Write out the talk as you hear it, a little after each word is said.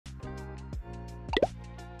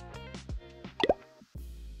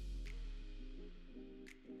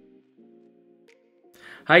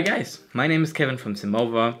Hi guys, my name is Kevin from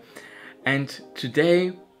Simova, and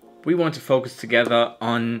today we want to focus together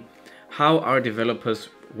on how our developers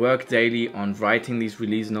work daily on writing these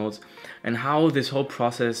release notes and how this whole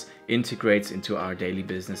process integrates into our daily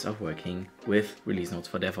business of working with release notes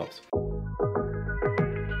for DevOps.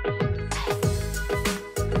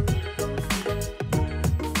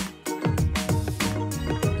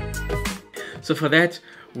 So for that,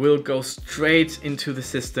 we'll go straight into the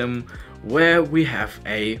system where we have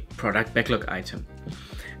a product backlog item.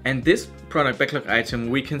 And this product backlog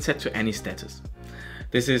item we can set to any status.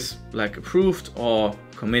 This is like approved or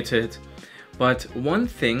committed, but one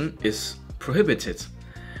thing is prohibited,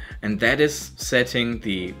 and that is setting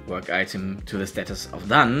the work item to the status of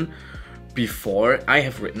done before I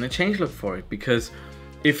have written a changelog for it, because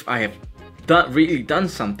if I have really done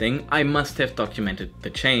something, I must have documented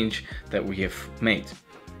the change that we have made.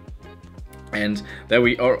 And that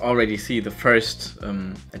we already see the first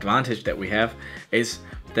advantage that we have is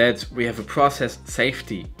that we have a process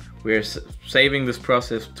safety. We're saving this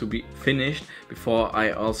process to be finished before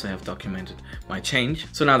I also have documented my change.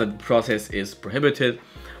 So now that the process is prohibited,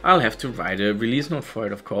 I'll have to write a release note for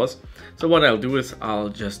it, of course. So what I'll do is I'll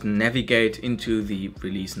just navigate into the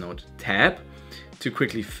release note tab. To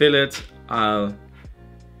quickly fill it, I'll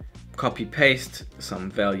copy paste some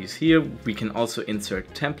values here. We can also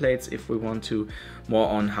insert templates if we want to. More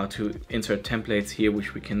on how to insert templates here,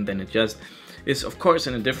 which we can then adjust, is of course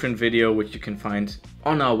in a different video which you can find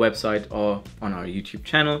on our website or on our YouTube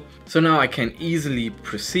channel. So now I can easily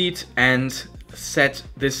proceed and set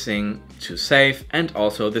this thing to save, and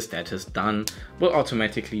also the status done will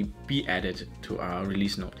automatically be added to our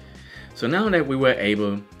release note. So now that we were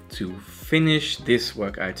able to finish this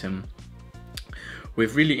work item,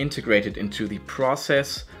 we've really integrated into the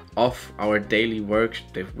process of our daily work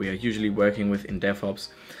that we are usually working with in DevOps.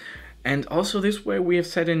 And also this way we have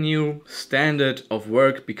set a new standard of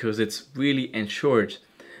work, because it's really ensured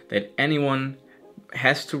that anyone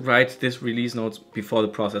has to write this release notes before the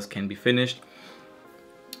process can be finished.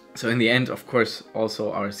 So in the end, of course,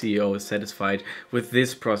 also our CEO is satisfied with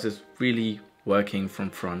this process really working from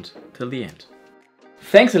front till the end.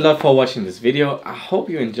 Thanks a lot for watching this video. I hope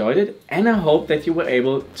you enjoyed it, and I hope that you were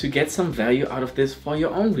able to get some value out of this for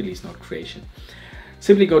your own release note creation.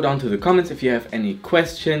 Simply go down to the comments if you have any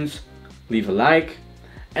questions, leave a like,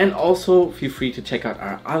 and also feel free to check out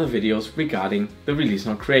our other videos regarding the release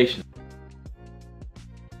note creation.